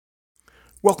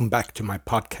Welcome back to my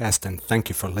podcast and thank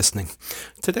you for listening.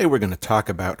 Today we're going to talk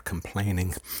about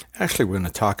complaining. Actually, we're going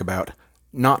to talk about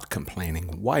not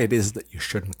complaining, why it is that you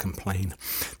shouldn't complain.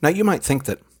 Now, you might think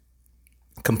that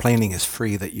complaining is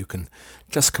free, that you can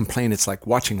just complain. It's like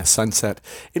watching a sunset.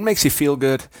 It makes you feel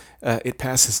good. It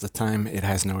passes the time. It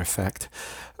has no effect.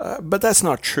 But that's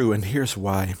not true, and here's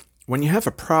why. When you have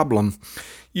a problem,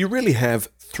 you really have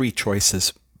three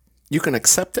choices. You can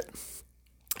accept it.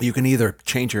 You can either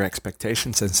change your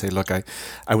expectations and say, look,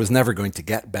 I was never going to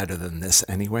get better than this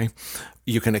anyway.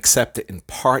 You can accept it in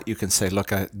part. You can say,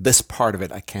 look, this part of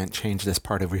it I can't change. This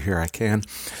part over here I can.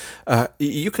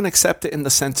 You can accept it in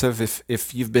the sense of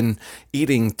if you've been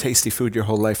eating tasty food your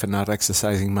whole life and not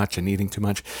exercising much and eating too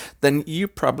much, then you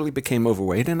probably became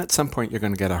overweight, and at some point you're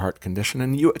going to get a heart condition,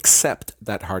 and you accept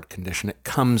that heart condition. It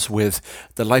comes with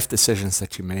the life decisions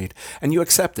that you made, and you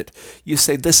accept it. You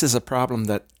say, this is a problem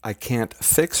that I can't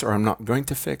fix or I'm not going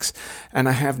to fix, and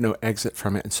I have no exit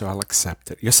from it, and so I'll accept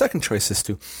it. Your second choice is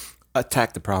to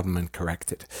attack the problem and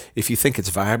correct it. If you think it's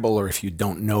viable, or if you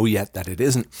don't know yet that it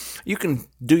isn't, you can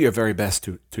do your very best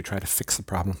to try to fix the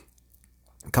problem.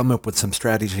 Come up with some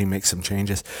strategy, make some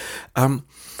changes.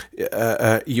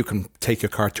 You can take your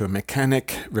car to a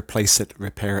mechanic, replace it,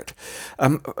 repair it.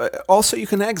 Also, you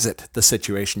can exit the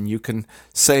situation. You can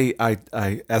say,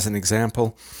 as an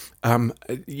example,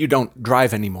 you don't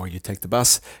drive anymore. You take the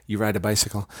bus, you ride a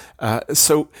bicycle.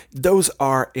 So those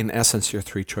are, in essence, your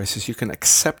three choices. You can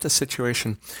accept the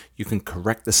situation, you can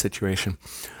correct the situation,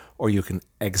 or you can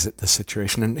exit the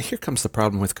situation. And here comes the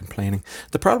problem with complaining.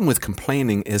 The problem with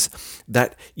complaining is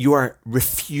that you are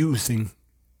refusing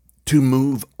to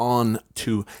move on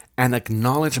to an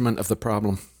acknowledgement of the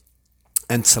problem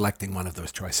and selecting one of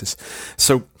those choices.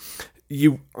 So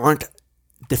you aren't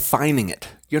defining it.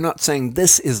 You're not saying,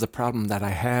 this is the problem that I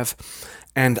have,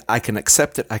 and I can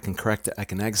accept it, I can correct it, I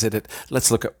can exit it. Let's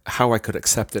look at how I could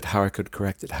accept it, how I could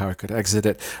correct it, how I could exit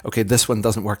it. Okay, this one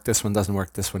doesn't work, this one doesn't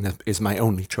work, this one is my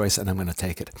only choice, and I'm going to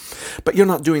take it. But you're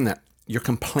not doing that. You're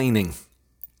complaining.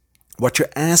 What you're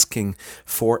asking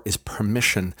for is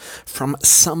permission from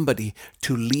somebody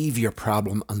to leave your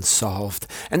problem unsolved.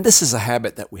 And this is a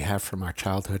habit that we have from our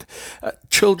childhood.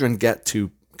 Children get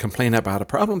to complain about a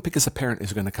problem because a parent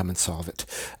is going to come and solve it.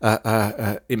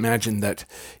 Imagine that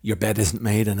your bed isn't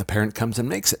made and a parent comes and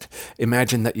makes it.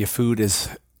 Imagine that your food is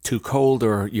too cold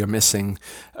or you're missing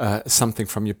something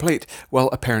from your plate. Well,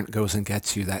 a parent goes and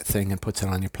gets you that thing and puts it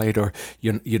on your plate. Or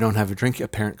you don't have a drink, a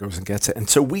parent goes and gets it. And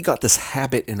so we got this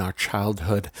habit in our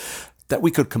childhood that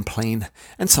we could complain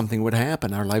and something would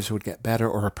happen. Our lives would get better,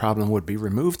 or a problem would be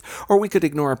removed, or we could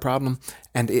ignore a problem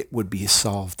and it would be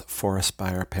solved for us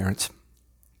by our parents.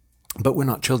 But we're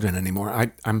not children anymore.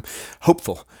 I'm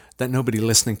hopeful that nobody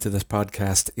listening to this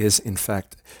podcast is, in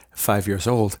fact, 5 years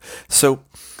old. So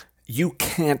you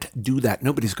can't do that.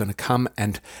 Nobody's going to come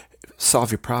and solve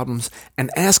your problems.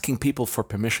 And asking people for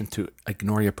permission to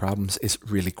ignore your problems is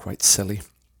really quite silly.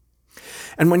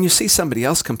 And when you see somebody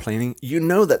else complaining, you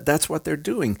know that that's what they're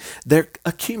doing. They're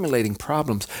accumulating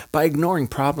problems. By ignoring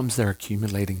problems, they're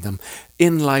accumulating them.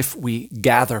 In life, we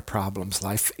gather problems.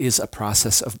 Life is a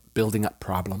process of building up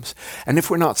problems. And if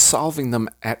we're not solving them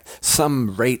at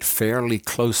some rate fairly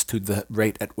close to the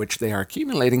rate at which they are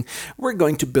accumulating, we're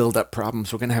going to build up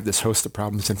problems. We're going to have this host of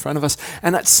problems in front of us.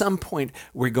 And at some point,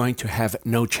 we're going to have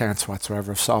no chance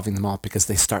whatsoever of solving them all because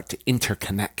they start to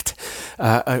interconnect.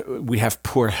 We have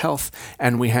poor health,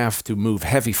 and we have to move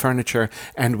heavy furniture,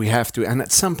 and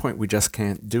at some point we just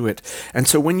can't do it. And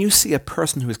so when you see a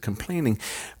person who is complaining,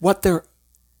 what they're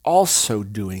also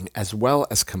doing, as well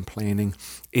as complaining,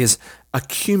 is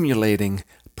accumulating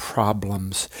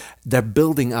problems. They're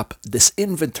building up this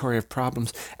inventory of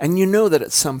problems, and you know that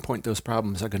at some point those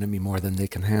problems are going to be more than they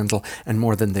can handle and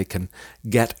more than they can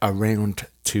get around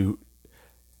to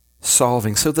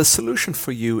solving. So the solution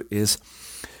for you is,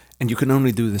 and you can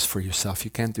only do this for yourself,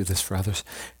 you can't do this for others.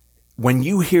 When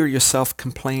you hear yourself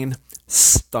complain,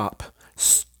 stop.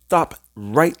 Stop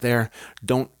right there.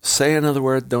 Don't say another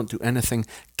word. Don't do anything.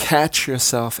 Catch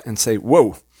yourself and say,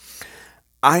 whoa,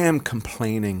 I am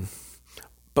complaining.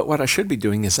 But what I should be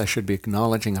doing is I should be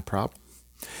acknowledging a problem.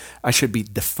 I should be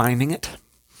defining it.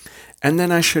 And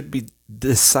then I should be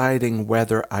deciding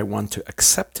whether I want to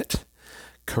accept it,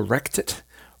 correct it,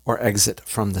 or exit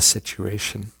from the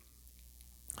situation.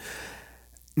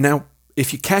 Now,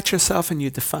 if you catch yourself and you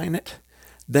define it,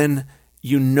 then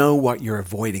you know what you're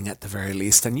avoiding at the very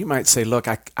least. And you might say, look,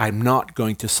 I'm not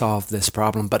going to solve this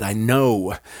problem, but I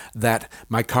know that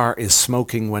my car is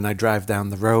smoking when I drive down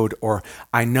the road, or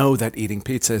I know that eating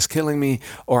pizza is killing me,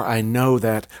 or I know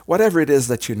that whatever it is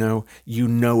that you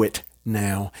know it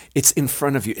now. It's in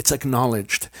front of you. It's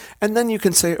acknowledged. And then you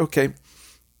can say, okay,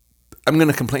 I'm going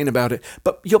to complain about it.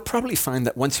 But you'll probably find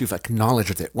that once you've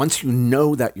acknowledged it, once you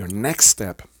know that your next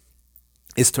step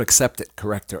is to accept it,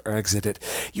 correct it, or exit it,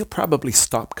 you'll probably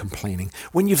stop complaining.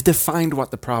 When you've defined what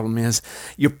the problem is,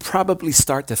 you'll probably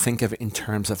start to think of it in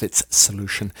terms of its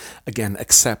solution. Again,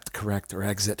 accept, correct, or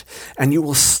exit. And you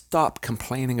will stop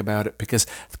complaining about it, because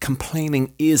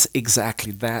complaining is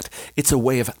exactly that. It's a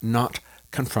way of not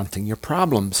confronting your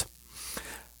problems.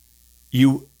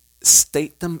 You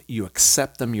state them, you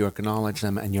accept them, you acknowledge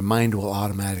them, and your mind will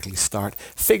automatically start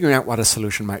figuring out what a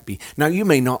solution might be. Now, you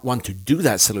may not want to do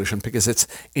that solution because it's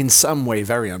in some way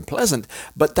very unpleasant,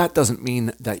 but that doesn't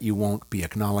mean that you won't be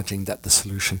acknowledging that the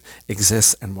solution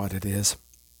exists and what it is.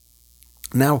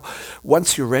 Now,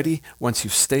 once you're ready, once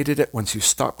you've stated it, once you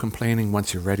stop complaining,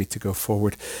 once you're ready to go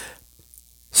forward,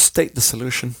 state the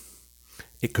solution.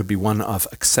 It could be one of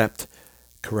accept,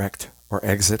 correct, or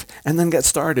exit, and then get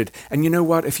started. And you know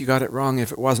what? If you got it wrong,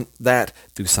 if it wasn't that,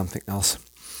 do something else.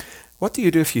 What do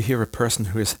you do if you hear a person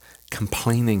who is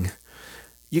complaining?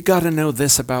 You got to know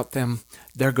this about them.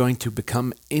 They're going to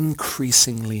become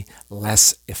increasingly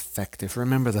less effective.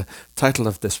 Remember, the title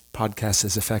of this podcast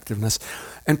is Effectiveness.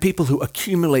 And people who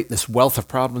accumulate this wealth of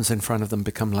problems in front of them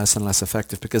become less and less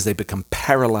effective because they become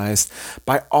paralyzed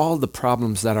by all the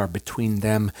problems that are between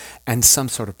them and some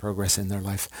sort of progress in their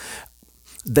life.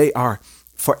 They are,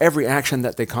 for every action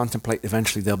that they contemplate,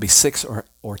 eventually there'll be 6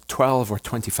 or 12 or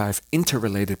 25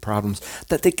 interrelated problems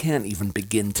that they can't even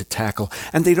begin to tackle.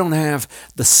 And they don't have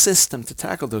the system to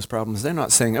tackle those problems. They're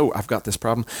not saying, oh, I've got this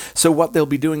problem. So what they'll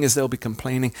be doing is they'll be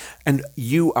complaining, and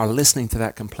you are listening to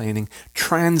that complaining.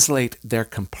 Translate their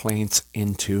complaints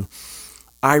into,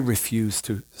 I refuse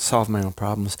to solve my own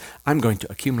problems. I'm going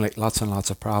to accumulate lots and lots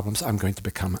of problems. I'm going to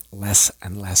become less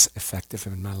and less effective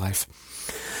in my life.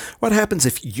 What happens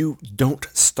if you don't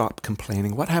stop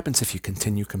complaining? What happens if you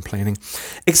continue complaining?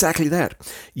 Exactly that.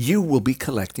 You will be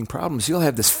collecting problems. You'll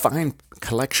have this fine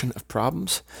collection of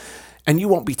problems, and you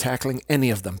won't be tackling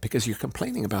any of them because you're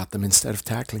complaining about them instead of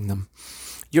tackling them.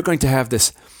 You're going to have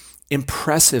this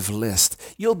impressive list.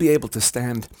 You'll be able to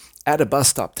stand at a bus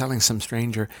stop telling some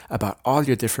stranger about all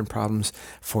your different problems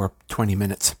for 20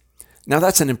 minutes. Now,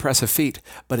 that's an impressive feat,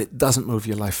 but it doesn't move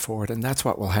your life forward. And that's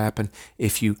what will happen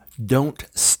if you don't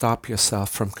stop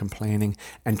yourself from complaining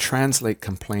and translate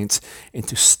complaints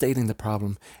into stating the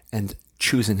problem and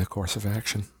choosing a course of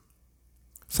action.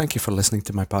 Thank you for listening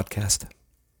to my podcast.